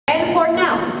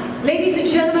Ladies and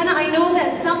gentlemen, I know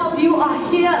that some of you are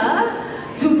here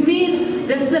to meet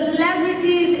the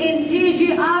celebrities in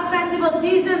TGR Festival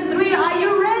Season 3. Are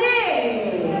you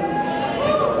ready?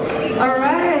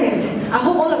 Alright. I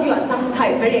hope all of you are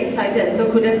tongue-tied, very excited,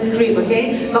 so couldn't scream,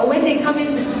 okay? But when they come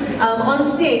in on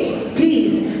stage,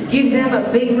 please give them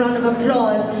a big round of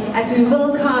applause as we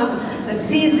welcome the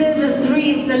Season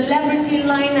 3 celebrity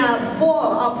lineup for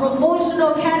our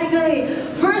promotional category.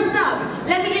 First up,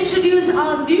 let me introduce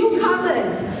our newcomers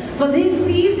for this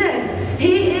season.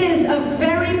 He is a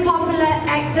very popular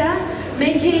actor,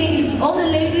 making all the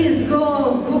ladies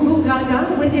go goo goo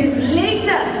gaga with his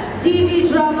later TV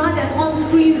drama that's on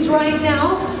screens right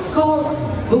now called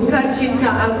Bukan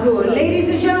Cinta Aku. Ladies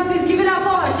and gentlemen, please give it up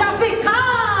for Syafiq.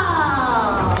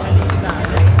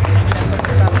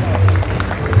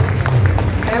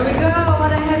 There we go,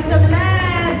 what a handsome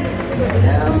lad.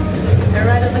 And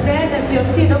right over there, that's your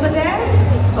seat over there.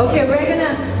 Okay, we're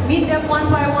gonna meet them one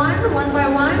by one.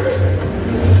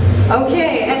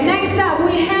 Okay, and next up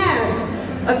we have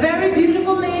a very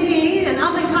beautiful lady, an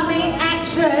up-and-coming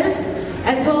actress,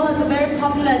 as well as a very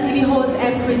popular TV host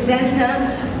and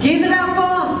presenter. Give it up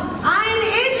for Ain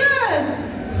Edruce!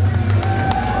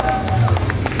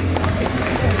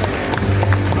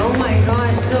 Oh my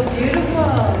gosh, so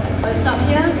beautiful. Let's stop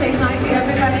here, say hi to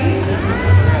everybody.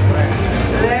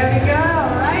 There we go,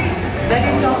 alright. That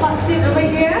is your hot seat over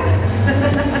here.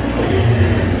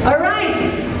 Alright,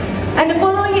 and the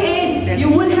following eight, you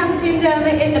would have seen them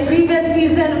in the previous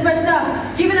season. First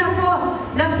up, give it up for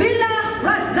Nabila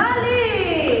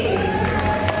Razali.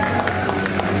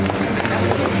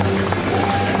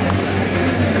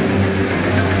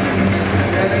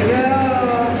 There we go.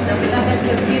 Nabila, that's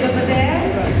your seat over there.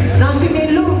 Now she may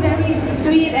look very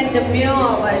sweet and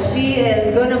demure, but she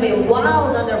is going to be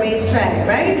wild on the racetrack,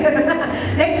 right?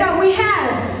 Next up we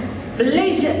have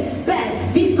Malaysia's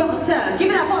best beatboxer.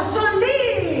 Give it up for Sean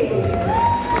Lee.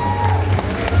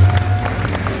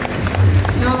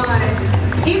 Sean,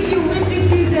 if you win this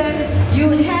season, you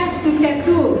have to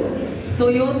tattoo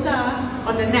Toyota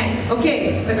on the neck.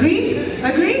 Okay, agree?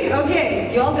 Agree?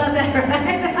 Okay, you all got that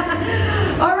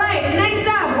right? Alright, next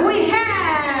up we have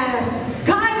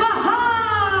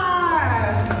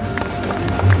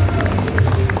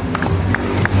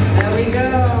There we go.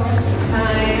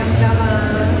 Hi, I'm Kava.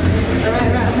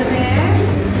 Alright, right over there.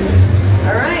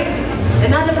 Alright,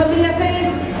 another familiar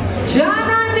face,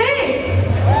 Jana Nick.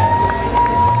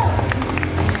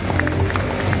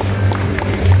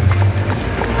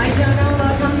 Hi Jana,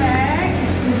 welcome back.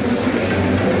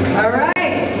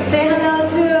 Alright, say hello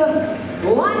to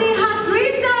Wani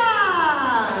Hasrita.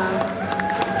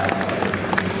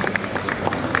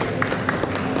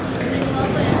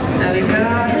 There we go.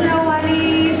 Hello Wani.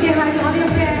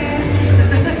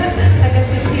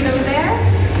 Over there.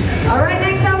 Alright,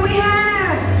 next up we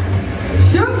have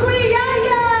Shukri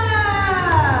Yahya.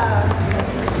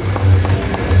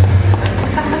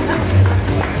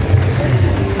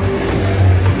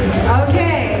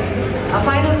 Okay, our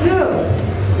final two.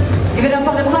 Give it up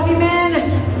for the puppy man,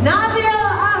 Nabil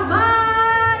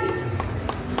Ahmad.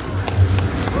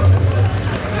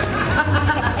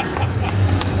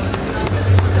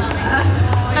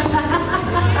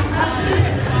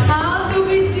 How to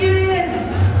be serious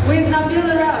with Nabil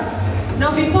around.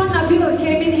 Now before Nabil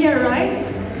came in here, right?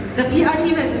 The PR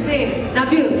team had to say,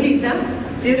 Nabil, please,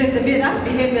 serious a bit,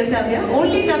 behave yourself, yeah?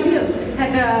 Only Nabil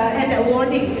had that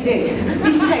warning today.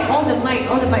 Please check all the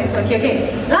mics,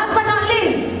 okay. Last but not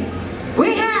least,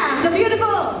 we have the beautiful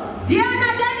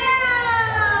Diana Daniel!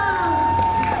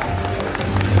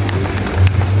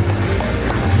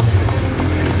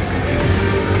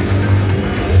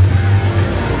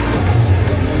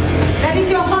 That is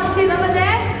your hot seat over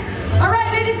there.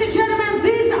 Alright, ladies and gentlemen,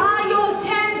 these are your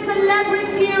 10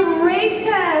 celebrity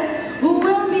racers who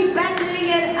will be battling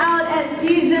it out at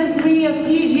Season 3 of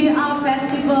TGR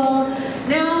Festival.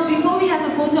 Now, before we have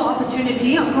a photo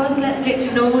opportunity, of course, let's get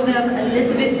to know them a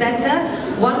little bit better,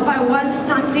 one by one,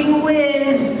 starting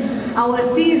with our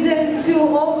Season 2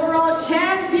 overall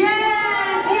champion,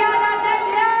 Diana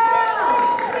Daniel!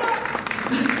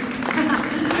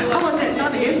 How was that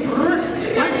sound again?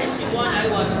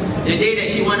 The day that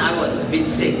she won, I was a bit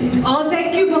sick. Oh,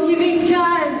 thank you for giving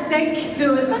chance. Thank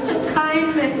you. Such a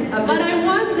kind man. But I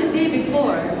won the day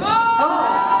before. Oh.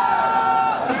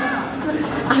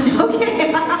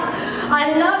 Okay.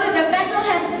 I love it. The battle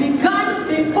has begun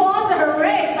before the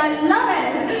race. I love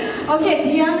it. Okay,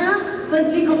 Diana,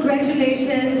 firstly,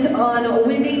 congratulations on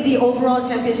winning the overall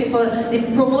championship for the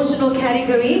promotional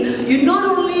category. You not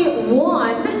only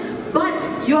won, but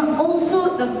you're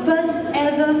also the first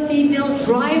ever female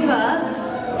driver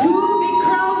to be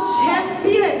crowned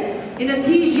champion in a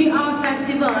TGR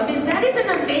festival. I mean, that is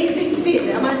an amazing feat,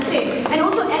 I must say. And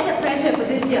also added pressure for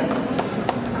this year.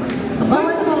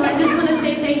 First of all, I just want to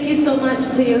say thank you so much,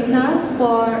 Toyota,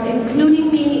 for including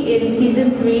me in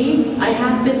season 3. I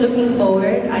have been looking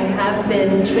forward. I have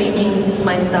been training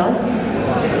myself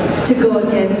to go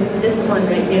against this one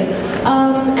right here.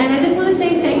 And I just want to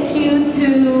say thank you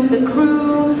to the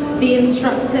crew, the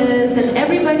instructors, and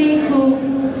everybody who,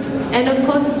 and of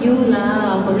course you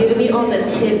lah, for giving me all the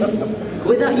tips.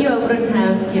 Without you, I wouldn't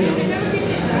have, you know.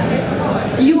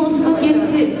 You also give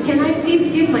tips. Can I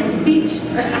please give my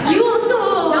speech? You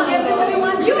also. Not everybody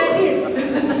wants you to hit.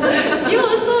 You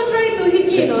also try to hit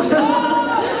me, no?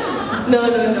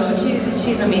 No.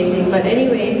 She's amazing. But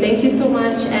anyway, thank you so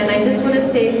much. And I just want to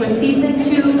say, for season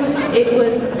 2, it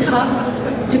was tough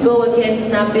to go against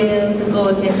Nabil, to go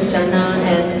against Jana,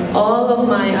 and all of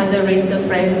my other racer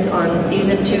friends on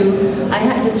season 2. I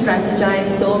had to strategize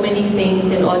so many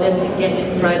things in order to get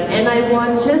in front, and I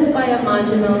won just by a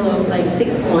marginal of like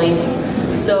 6 points.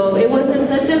 So it wasn't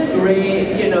such a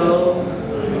great, you know,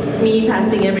 me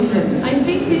passing everything. I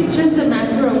think it's just a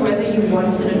matter of whether you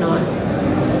want it or not.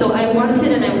 So I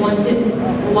wanted, and I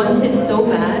wanted so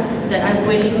bad that I'm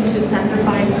willing to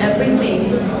sacrifice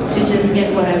everything to just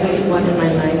get what I really want in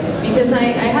my life. Because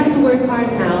I have to work hard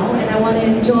now, and I want to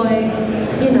enjoy,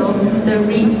 you know, the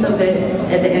reaps of it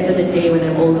at the end of the day when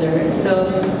I'm older. So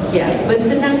yeah,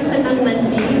 bersenang-senang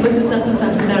nanti,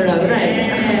 bersusah-susah sekarang,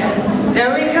 right?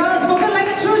 There we go, spoken like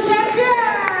a true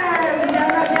champion!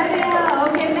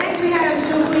 Okay, next we have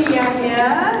Shukri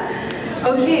Yahya.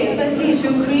 Okay, firstly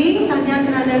Shukri, tanya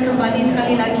kerana kembali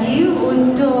sekali lagi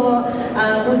untuk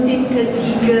musim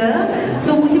ketiga.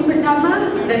 So musim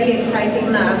pertama, very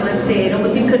exciting lah, I must say. Dan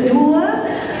musim kedua,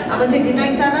 masih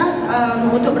dinaik taraf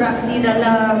untuk beraksi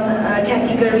dalam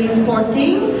kategori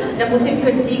sporting. Dan musim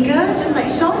ketiga, just like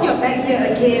Sean, you're back here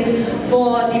again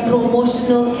for the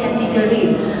promotional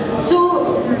category. So,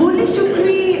 boleh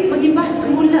Shukri mengimbas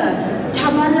semula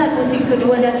cabaran musim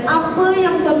kedua dan apa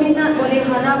yang peminat boleh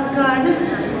harapkan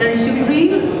dari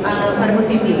Shukri pada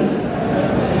musim ini?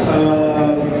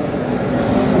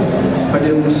 Pada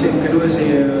musim kedua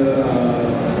saya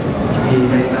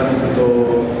dinaik taraf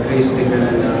untuk race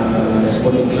dengan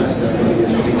sporting class dan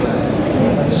sporting class.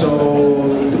 So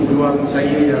itu peluang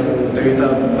saya yang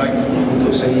Toyota bagi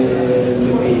untuk saya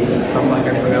lebih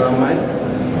tambahkan pengalaman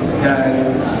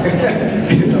dan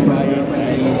tambah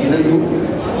di season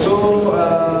 2. So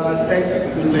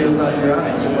thanks to Toyota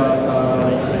juga sebab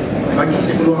bagi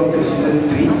saya peluang untuk season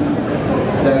 3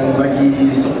 dan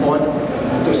bagi support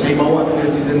untuk saya bawa ke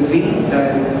season 3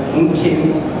 dan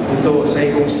mungkin untuk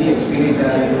saya kongsi experience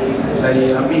yang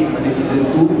saya ambil pada season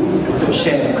 2 untuk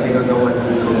share pada kawan-kawan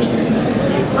di promotion.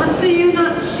 So you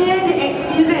not share the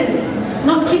experience,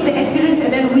 not keep the experience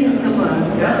and then win semua?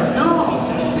 Yeah. No.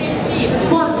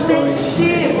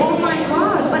 Sportsmanship, oh my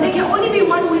gosh, but there can only be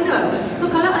one winner. So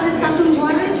kalau ada satu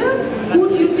juara je, who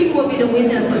do you think will be the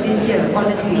winner for this year,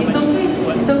 honestly? It's okay,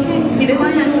 it's okay. It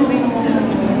doesn't have to be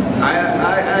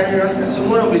I rasa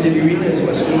semua orang boleh jadi winner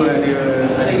sebab semua ada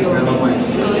pengalaman.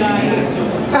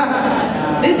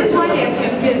 This is why they are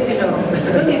champions, you know.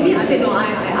 Because if me, I say no,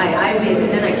 I win,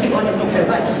 and then I keep on the secret.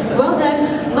 But well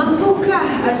done.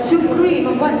 Mampukah Shukri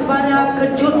membuat sebarang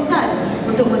kejutan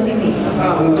untuk musim ini?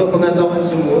 Untuk pengetahuan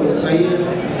semua, saya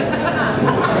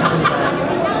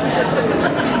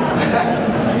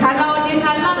kalau dia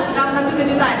kalah, jangan satu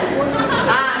kejutan.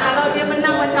 Kalau dia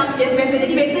menang macam biasa-biasa.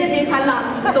 Jadi better dia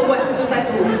kalah untuk buat kejutan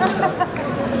tu.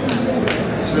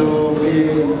 So,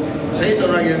 saya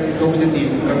seorang yang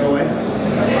kompetitif, kawan-kawan.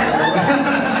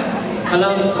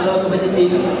 Kalau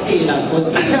kompetitif, stay lah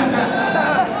sporting.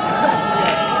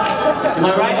 Am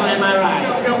I right or am I right?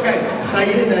 Okay.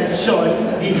 Saya dan Sean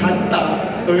dihantar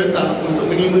Toyota untuk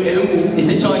menerima ilmu. It's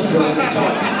a choice, bro. It's a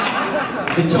choice.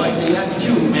 It's a choice that you have to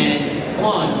choose, man. Come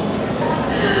on.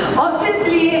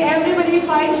 Obviously, everybody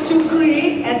finds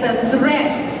Shukri as a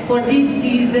threat for this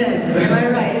season. Am I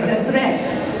right? It's a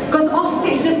threat. Because off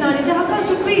stage just now, they say, how come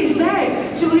Shukri is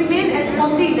back? Should remain as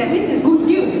sporting. That means it's good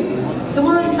news.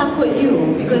 Semua orang takut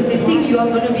you because they think you are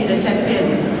going to be the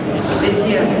champion this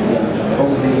year.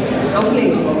 Hopefully.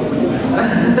 Okay.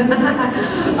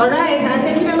 Alright,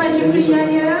 thank you very much, Shukri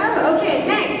Yahya. Okay,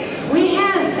 next we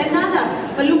have another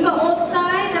Berlumba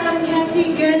Otai dalam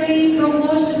kategori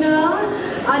promotional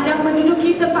dan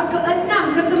menduduki tempat ke-6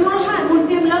 keseluruhan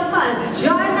musim lepas,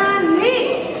 Jana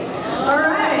Nick.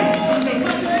 Alright.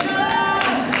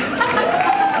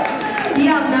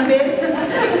 Diam, Nabil.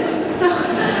 So,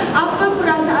 apa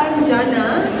perasaan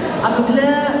Jana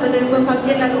apabila menerima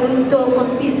panggilan untuk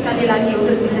compete sekali lagi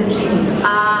untuk season 3?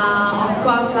 Of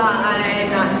course lah,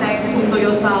 I nak thank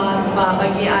Toyota sebab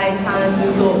bagi I chance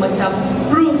untuk macam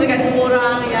prove dekat semua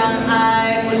orang yang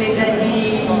I boleh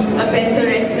jadi a better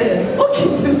racer. Oh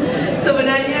gitu.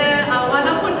 Sebenarnya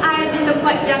walaupun I di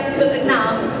tempat yang ke-6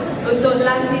 untuk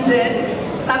last season,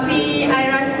 tapi I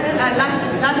rasa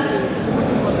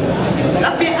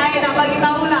tapi I nak bagi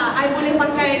tahulah, I boleh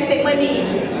pakai statement ni.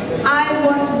 I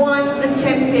was once a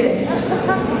champion.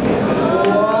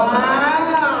 Wow.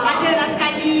 Adalah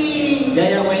sekali.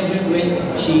 Yeah, when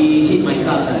she hit my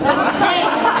car. Hey.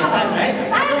 That time, right?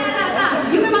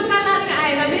 Tak. You memang kalah dengan I,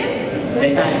 Nabil.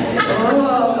 That time.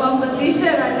 Oh,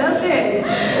 competition, I love this.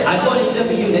 I fall in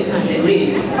love with you that time, that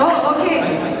race. Oh, okay.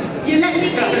 You let me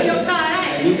kiss your car,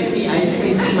 right? You let me, I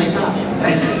kiss my car.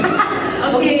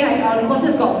 Okay guys, our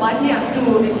reporters got banyak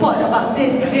to report about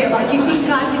this today, about kissing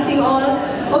car, kissing all.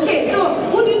 Okay, so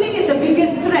who do you think is the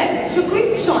biggest threat?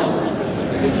 Shukri, Sean?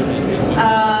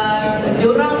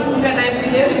 Diorang bukan I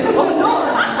punya. Oh no,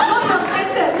 not your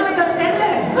standard, not your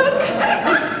standard.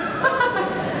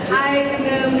 I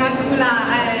kena mengaku lah,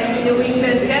 I punya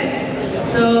weakness kan.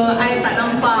 So, I tak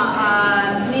nampak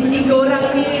ni 3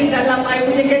 orang ni dalam I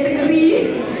punya kategori.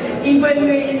 Even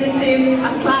we're in the same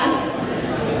class.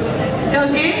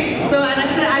 Okay, so I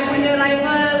rasa I punya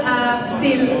rival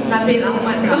still Nabil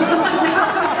Ahmad.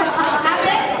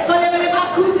 Nabil, kau boleh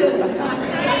berlaku je.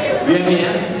 You and me,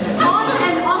 huh? On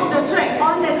and off the track,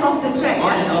 on and off the track.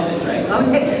 On and off the track.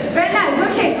 Okay, very nice.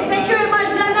 Okay, thank you very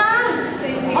much, Jana.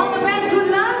 All the best,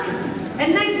 good luck.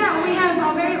 And next up, we have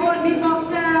our very own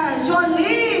beatboxer, Sean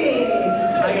Lee.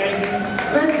 Hi guys.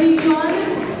 Firstly, Sean,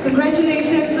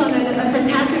 congratulations on a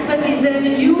fantastic first season.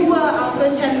 You were our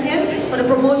first champion for the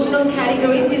promotional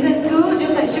category. Season 2,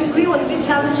 just like Shukri, was a bit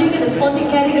challenging in the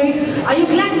sporting category. Are you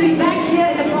glad to be back here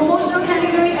in the promotional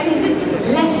category, and is it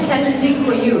less challenging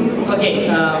for you?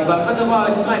 Okay, but first of all,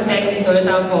 I just want to thank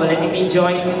Toyota for letting me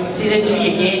join season 3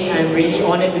 again. I'm really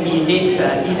honored to be in this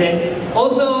season.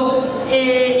 Also,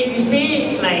 if you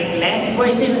say like less, what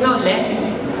is it? It's not less.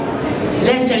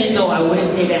 Less challenging, no, I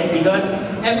wouldn't say that, because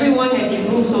everyone has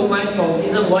improved so much from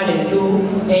season 1 and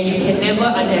 2, and you can never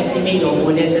underestimate your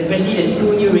opponents, especially the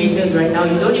 2 new racers right now.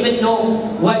 You don't even know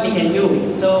what they can do.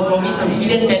 So probably some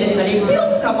hidden talents suddenly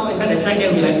come out inside the track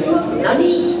and be like,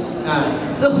 Nani?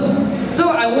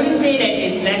 So I wouldn't say that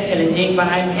it's less challenging, but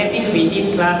I'm happy to be in this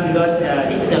class because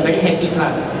this is a very happy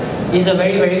class. This is a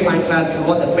very, very fun class with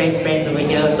all the friends over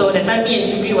here. So the time me and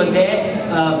Shukri was there,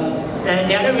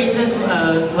 the other racers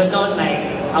were not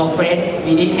like our friends.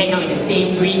 We didn't hang out in the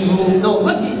same green room. No,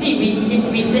 because you see,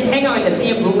 we hang out in the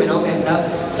same room and all that stuff.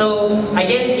 So I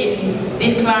guess in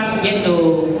this class we get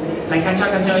to like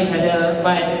kacau each other,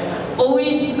 but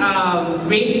always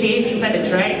race safe inside the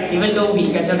track, even though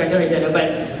we kacau each other.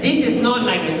 But this is not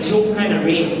like a joke kind of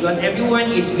race, because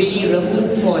everyone is really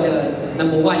rebut for the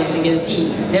number 1, as you can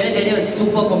see. Daniel is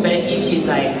super competitive. She's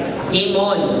like, game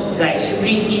on. It's like,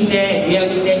 Shukri's in there, we are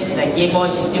in there. She's like, game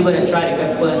on. She's still going to try to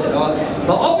get first and all.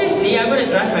 But obviously, I'm going to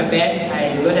drive my best.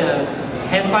 I'm going to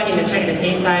have fun in the track at the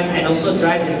same time, and also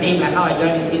drive the same like how I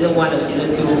drive in season 1 or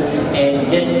season 2, and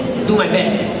just do my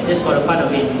best, just for the fun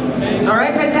of it.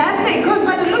 Alright, fantastic. Because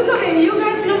by the looks of it, you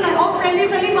guys look like all friendly,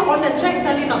 but on the track,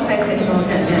 suddenly not friends anymore.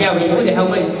 Yeah, when you put the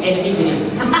helmet, it's enemies in it.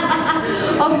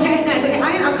 Okay, nice. Okay,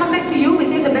 Ain, I'll come back to you. We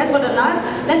save the best for the last.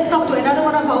 Let's talk to another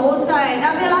one of our old time,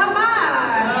 Nabil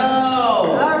Ahmad.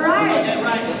 Oh! Alright.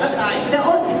 Right, the old time. The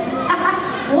old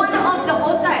one of the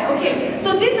old time. Okay,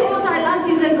 so this old time last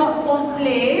season got 4th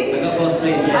place. I got 4th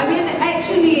place, yes. I mean,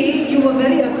 actually, you were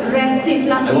very aggressive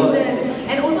last season.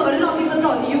 And also a lot of people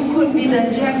thought you could be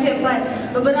the champion, but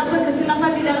beberapa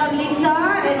kesilapan di dalam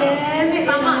lintar, and then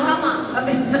Tamak.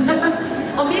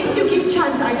 or maybe you give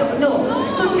chance, I don't know.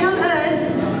 So tell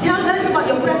us about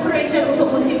your preparation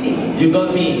untuk musim ni. You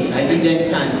got me. I give them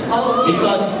chance. Oh, okay.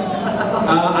 Because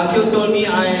Akil told me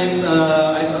I'm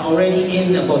already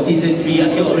in for season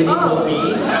 3. Akil already told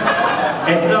me.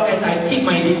 As long as I keep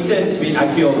my distance with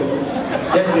Akil,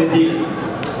 that's the deal.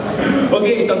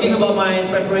 Okay, talking about my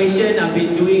preparation, I've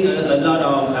been doing a lot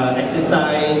of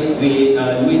exercise with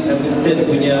Lewis Hamilton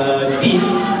punya team.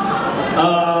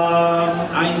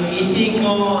 I'm eating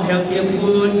more healthier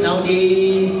food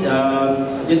nowadays.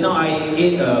 Just now I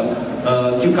ate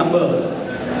cucumber.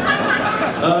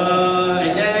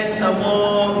 And then some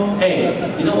more. Hey,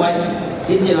 you know what?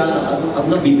 This year I'll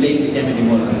not be playing with them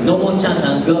anymore. No more chance,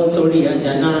 girls. Sorry,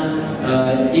 Jana,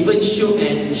 even Shuk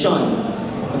and Sean.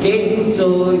 Okay,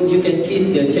 so you can kiss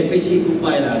the championship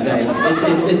goodbye lah, guys.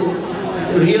 It's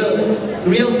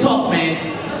real talk, man.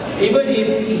 Even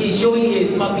if he's showing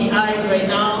his puppy eyes right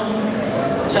now,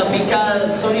 Syafiq,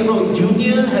 sorry bro,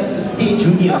 junior have to stay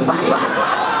junior, okay?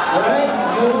 Alright,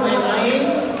 you and Ain,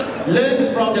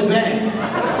 learn from the best.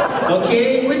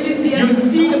 Okay? Which is the you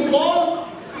see the ball,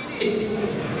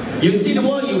 you see the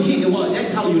ball, you hit the ball.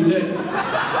 That's how you learn.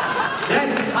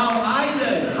 That's how I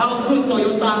learn how good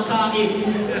Toyota car is.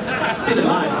 Still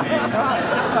alive,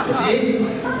 man. You see?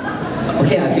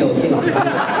 Okay.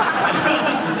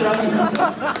 Mr. Ravi.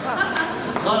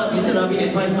 Mr. Ravi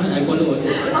advice man, I follow.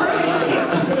 Alright.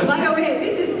 By the way,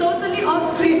 this is totally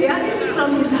off script. Yeah, this is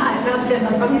from his heart.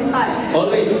 From his heart.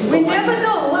 Always. We never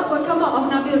know what will come out of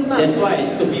Nabil's mouth. That's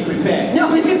why. So be prepared. No,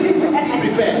 be prepared.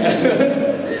 Prepare.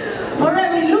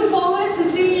 Alright, we look forward to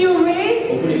seeing you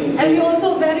race. And we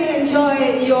also very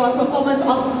enjoy your performance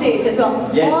off stage as well.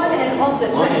 Yes. On and off the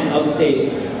track. On and off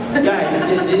stage. Guys,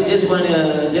 just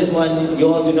want you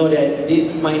all to know that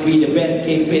this might be the best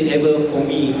campaign ever for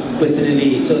me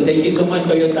personally. So thank you so much,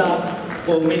 Toyota,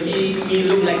 for making me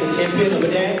look like a champion over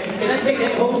there. Can I take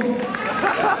that home?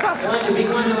 The one, the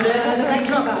big one over there. The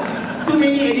backdrop. Too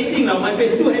many editing now. My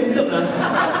face too handsome now.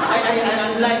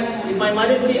 I'm like, if my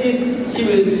mother see this, she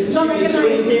will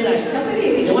say like,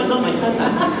 the one not my son.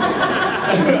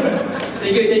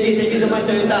 Thank you so much,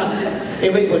 Toyota.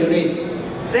 Hey, wait for the race.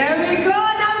 There we go.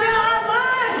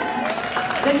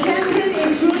 The champion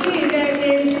in truly there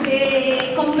is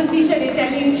a competition in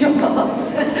telling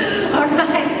jokes.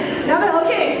 Alright.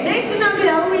 Okay, next to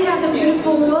Nabil we have the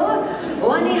beautiful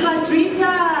Wani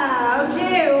Hasrita.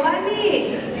 Okay,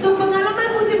 Wani. So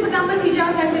pengalaman musim pertama TGR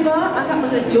Festival agak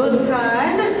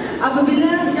mengejutkan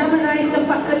apabila berjaya meraih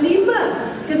tempat ke-5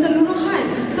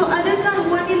 keseluruhan. So adakah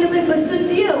Wani lebih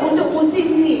bersedia untuk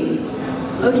musim ni?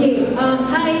 Okay,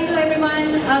 hi, hello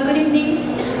everyone. Good evening.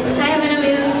 Hi, I'm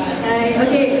Nabil.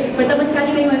 Okay, pertama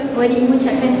sekali Wani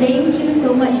mengucapkan thank you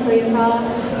so much Toyota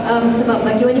sebab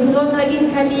bagi Wani peluang lagi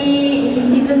sekali di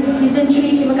season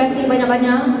 3. Terima kasih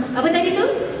banyak-banyak. Apa tadi tu?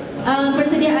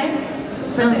 Persediaan.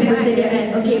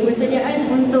 Okay, persediaan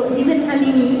untuk season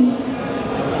kali ni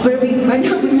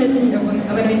banyak mengaji apa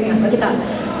nama saya? Okay tak.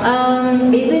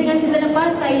 Beza dengan season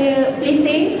lepas, saya play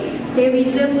safe, saya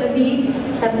reserve a bit.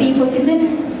 Tapi for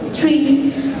season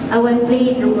 3, I will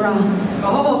play rough.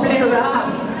 Oh, play rough.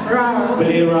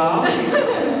 Play rough.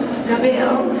 Nabil.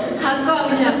 Hardcore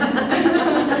punya.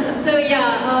 So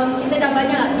yeah, kita dah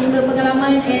banyak timba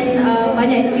pengalaman and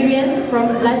banyak experience from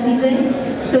last season.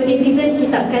 So this season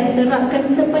kita akan terapkan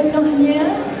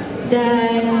sepenuhnya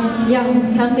dan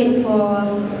can't wait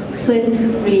for first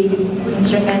race in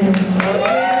Terengganu.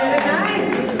 Very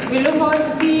nice. We look forward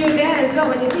to see you there as well.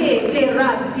 When you say play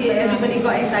rough, you see everybody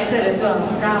got excited as well.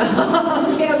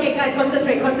 Okay guys,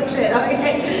 concentrate.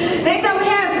 Okay. Next up we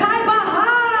have Kai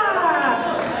Bahar.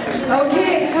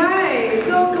 Okay, Kai.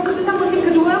 So keputusan musim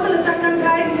kedua meletakkan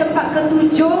Kai di tempat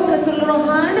ke-7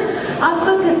 keseluruhan.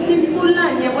 Apa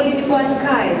kesimpulan yang boleh dibuat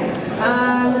Kai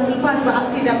selepas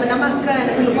beraksi dan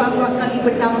menambahkan peluang kali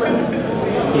pertama?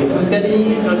 Okay, first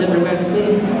sekali saya terima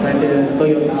kasih kepada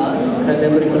Toyota kerana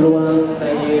beri peluang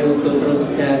saya untuk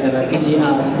teruskan dalam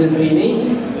TGR season 3 ini.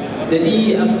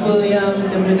 Jadi apa yang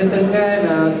saya boleh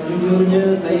katakan,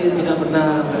 sejujurnya saya tidak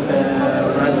pernah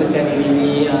merasakan diri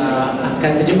ini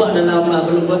akan terjebak dalam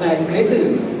perlombaan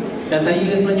kereta. Dan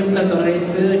saya sebenarnya bukan seorang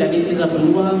racer dan ini adalah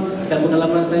peluang dan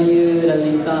pengalaman saya dan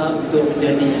Lita untuk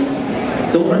menjadi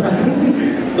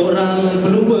seorang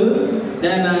Berlumba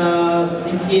dan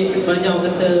sedikit sebanyak orang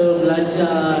kata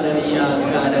belajar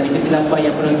dari kesilapan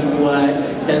yang pernah dibuat,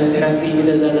 dan saya rasa ini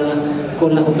adalah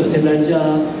sekolah untuk saya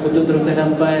belajar untuk terus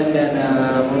hadapan dan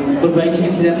perbaiki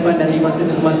kesilapan dari masa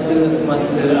ke semasa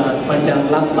sepanjang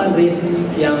 8 race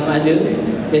yang ada.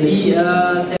 Jadi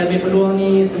saya ambil peluang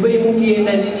ni sebaik mungkin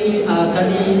dan ini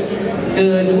kali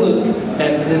kedua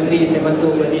dan season 3 saya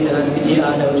masuk balik dalam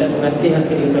TGR dan ucap terima kasih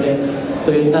sekali kepada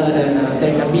Toyota dan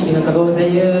saya akan meet dengan kawan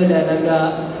saya dan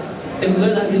agak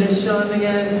tenggelam lah bila Sean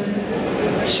dengan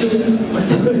shoot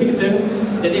masa kita.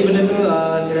 Jadi benda tu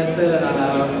saya rasa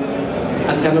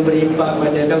akan memberi impak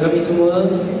pada kawan kami semua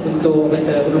untuk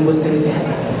kata berlumba secara sihat.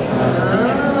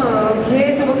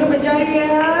 Okay, semoga berjaya.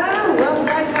 Well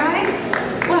done, Kai.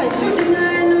 Wah, shoot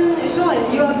dengan Sean,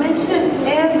 you have mentioned,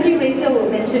 every racer will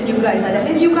mention you guys. That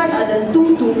means you guys are the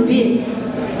two to beat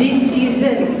this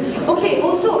season. Okay,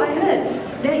 also I heard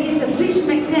there is a fridge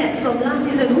magnet from last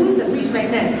season. Who is the fridge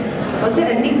magnet? Was it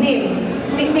a nickname?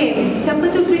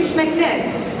 Siapa tu fridge magnet?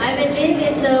 I believe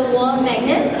it's a wall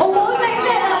magnet. Oh, wall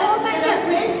magnet! Wall magnet!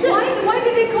 Why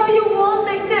did they call you wall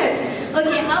magnet?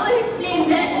 Okay, I will explain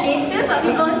that later, but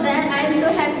before that, I'm so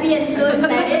happy and so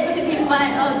excited to be part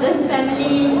of the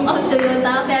family of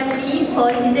Toyota family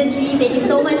for season 3. Thank you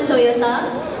so much,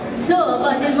 Toyota. So,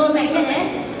 about this wall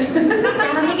magnet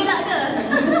dah ambil gelak ke?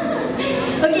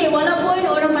 Okay, walaupun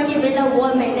orang panggil Bella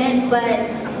wall magnet, but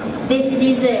this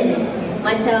season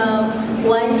Macam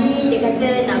Wali dia kata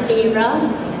nak play rough.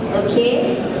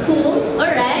 Okay, cool,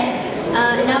 alright.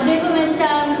 Nabil pun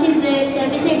macam teaser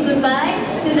championship goodbye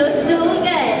to those two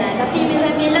kan. Tapi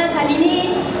Bismillah kali ni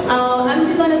I'm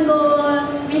just gonna go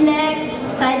relax,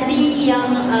 study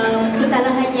yang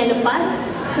kesalahan yang lepas.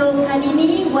 So kali ni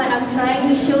what I'm trying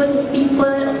to show to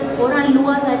people, orang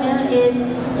luar sana, is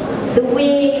the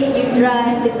way you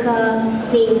drive the car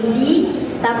safely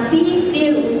tapi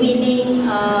still winning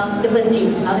the first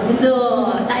place. Macam tu.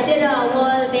 Tak ada dah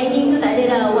wall banging tu, tak ada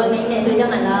dah wall magnet tu.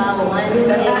 Janganlah bawa malu.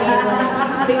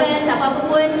 Because apa-apa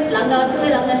pun, langgar ke,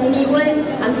 langgar sini pun,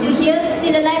 I'm still here,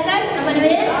 still alive kan? Abang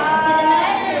Nabil? Still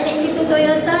alive. So thank you to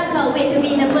Toyota. Can't wait to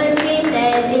be in the first race,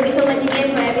 and thank you so much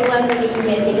again for everyone for being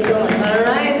here. Thank you so much.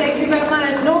 Alright, thank you very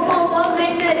much. No more wall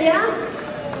magnet, yeah?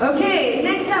 Okay,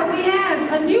 next up we have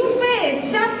a new face,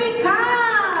 Syafiq.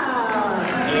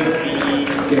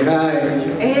 Okay, hi.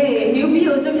 Hey, newbie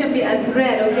also can be a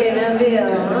threat, okay, Nabil.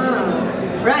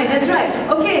 Right, that's right.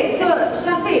 Okay, so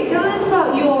Syafiq, tell us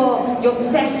about your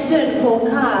passion for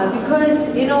car,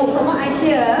 because you know from what I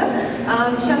hear,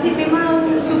 Syafiq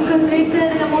memang suka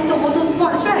kereta dengan motor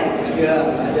sports, right?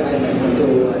 Ada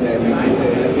motor, ada kereta,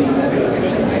 lebih ada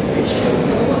macam high fashion,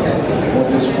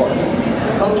 motor sport.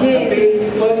 Okay. Tapi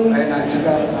first, saya nak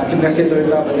cakap terima kasih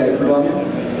Toyota bagi peluang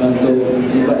untuk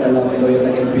terlibat dalam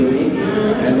Toyota campaign ni.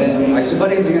 And then I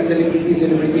sebaris dengan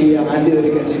selebriti yang ada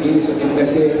dekat sini. So terima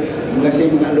kasih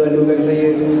mengalu-alukan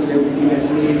saya semua selebriti kat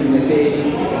sini. Terima kasih.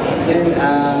 Dan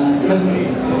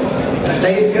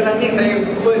saya sekarang ni saya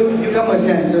first newcomers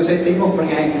kan. So saya tengok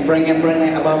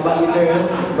perangai abang-abang kita,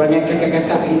 perangai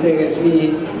kakak-kakak kita kat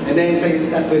sini. And then saya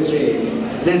start first race.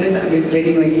 Dan saya tak habis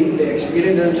training lagi. The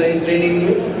experience dalam saya training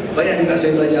tu banyak juga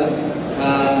saya belajar.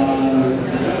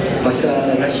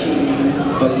 Pasal rushing,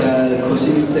 pasal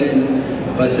consistent,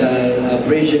 pasal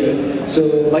pressure.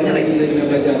 So banyak lagi saya kena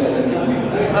belajar pasal ni.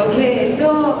 Okay, so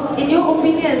in your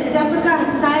opinion, siapakah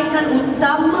saingan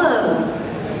utama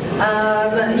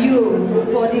you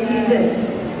for this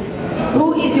season?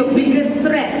 Who is your biggest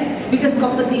threat, biggest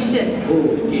competition?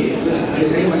 Oh, okay. So bila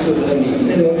saya masuk dalam ni,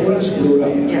 kita ada berapa orang? 10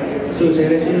 orang. Yeah. So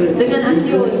saya rasa dengan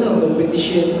Akio also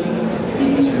competition,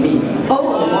 it's me.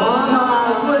 Oh,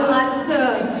 wow, good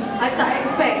answer. I tak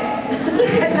expect.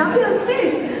 Nabil's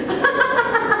face.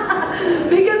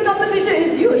 Biggest competition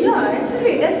is you. Yeah,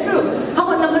 actually, that's true. How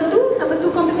about number two? Number two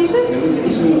competition? Number 2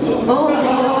 is me. Oh,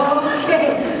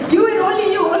 okay. You and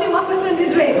only one person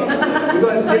this race.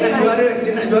 Because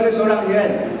dia nak juara seorang je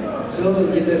kan. So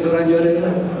kita seorang juara je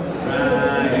lah.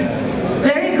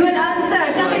 Very good answer,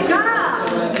 Syafiq.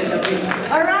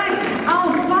 Alright,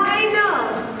 our final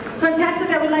contestant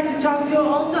that we'd like to talk to,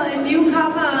 also a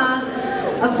newcomer,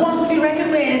 a force to be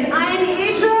reckoned with, Ain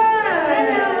Edruce.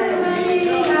 Hello,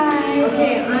 hi.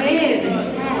 Okay, Ain,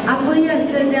 apa yang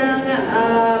sedang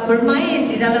bermain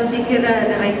di dalam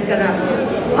fikiran Ain sekarang?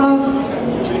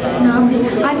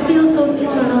 I feel so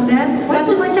small around them.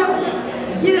 Rasa macam,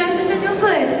 rasa macam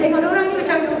nervous. Tengok orang ni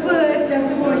macam nervous dan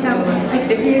semua macam They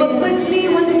experience. purposely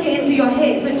want to get into your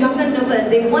head, so jangan nervous.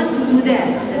 They want to do that.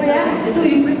 That's right. So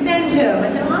you pretend je,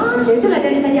 macam Okay, itulah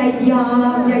dari tadi idea.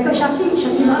 Dia ikut Syafiq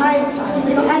tengok I, Syafiq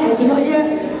tengok I, tengok dia.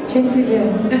 Macam tu je.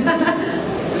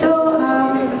 So,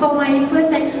 for my first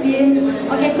experience,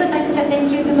 okay, first I ucap thank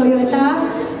you to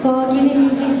Toyota for giving me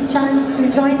this chance to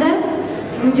join them,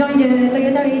 to join the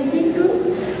Toyota Racing Group.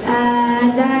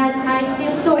 Dan I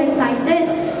feel so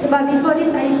excited sebab before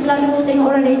this I selalu tengok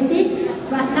orang racing,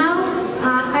 but now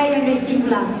I am racing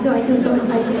pula, so I feel so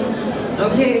excited.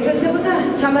 Okay, so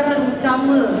siapakah cabaran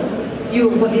utama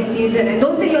you for this season? And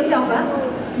don't say yourself,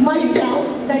 Myself.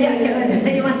 Yeah,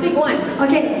 then you must pick one.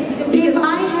 Okay, if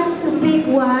I have to pick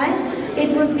one,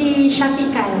 it would be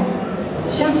Syafiq.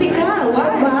 Syafiq, why?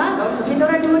 Sebab kita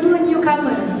orang dua-dua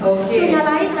newcomers. Okay. So yang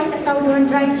lain, I tak tahu diorang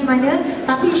drive macam mana.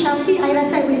 Tapi Syafiq, I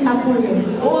rasa I boleh sapu dia.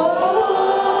 Oh!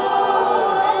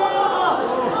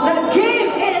 The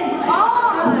game is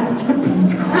on!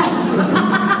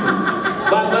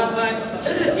 But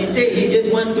he said he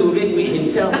just want to race with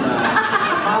himself.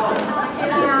 How?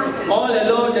 All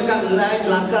alone dekat line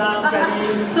belakang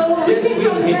sekali. So, just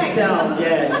from with the himself, back.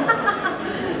 yes.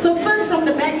 So first from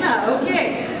the back lah,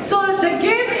 okay. So the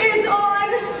game is on.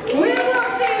 We will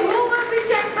see who will be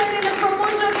champion in the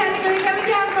promotional category. Can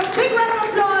we have a big round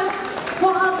of applause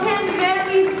for our 10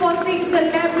 very sporting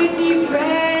celebrity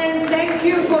friends. Thank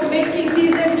you for making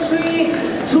season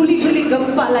 3 truly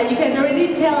gempak lah. You can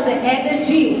already tell the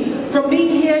energy from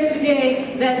being here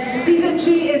today that season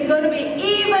 3 is going to be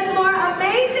even more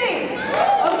amazing.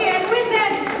 Okay, and with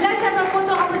that, let's have a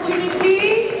photo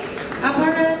opportunity.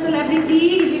 Para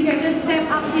celebrity, if you can just step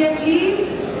up here,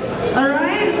 please.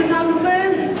 Alright,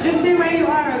 photographers, just stay where you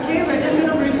are, okay? We're just going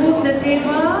to remove the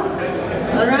table.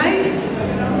 Alright?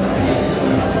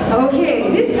 Okay.